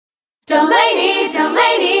Delaney,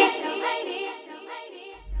 Delaney.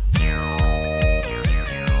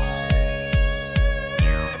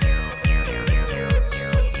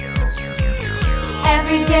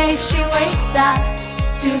 Every day she wakes up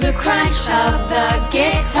to the crunch of the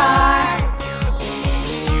guitar.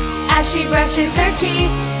 As she brushes her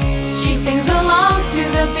teeth, she sings along to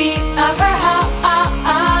the beat of her heart.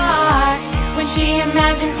 When she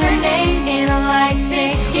imagines her name in lights,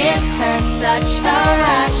 it gives her such a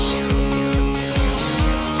rush.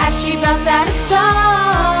 As she belts out a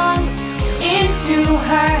song into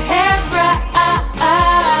her hairbrush,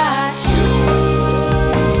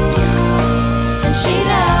 and she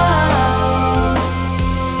knows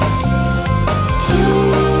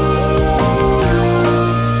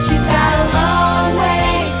she's got a long way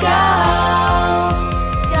to go.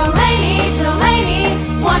 Delaney, Delaney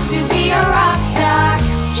wants to be a rock star.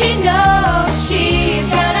 She knows she's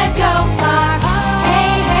gonna go far.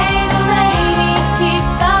 Hey, hey, Delaney, keep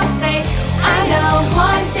the faith. I know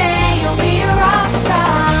one day you'll be a rock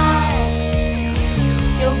star.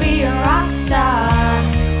 You'll be a rock star.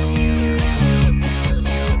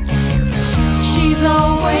 She's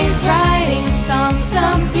always writing songs.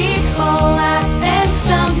 Some people laugh and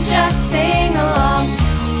some just sing along.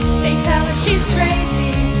 They tell her she's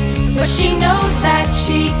crazy, but she knows that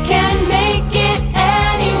she can make it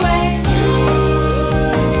anyway.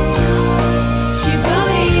 She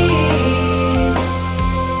believes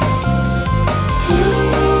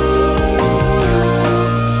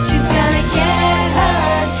she's gonna get her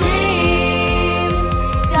dreams.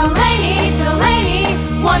 Delaney, Delaney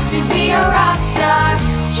wants to be a rock star.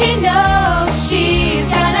 She knows she's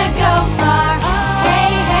gonna go far.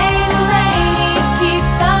 Hey, hey, Delaney, keep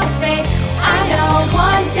the faith. I know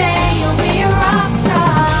one day you'll be a rock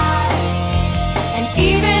star. And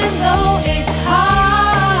even though it's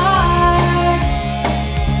hard,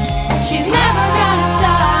 she's never gonna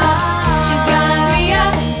stop. She's gonna be a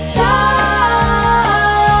star.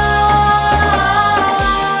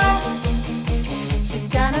 She's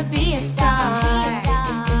gonna be a star.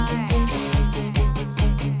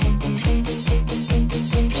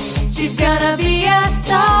 She's gonna be a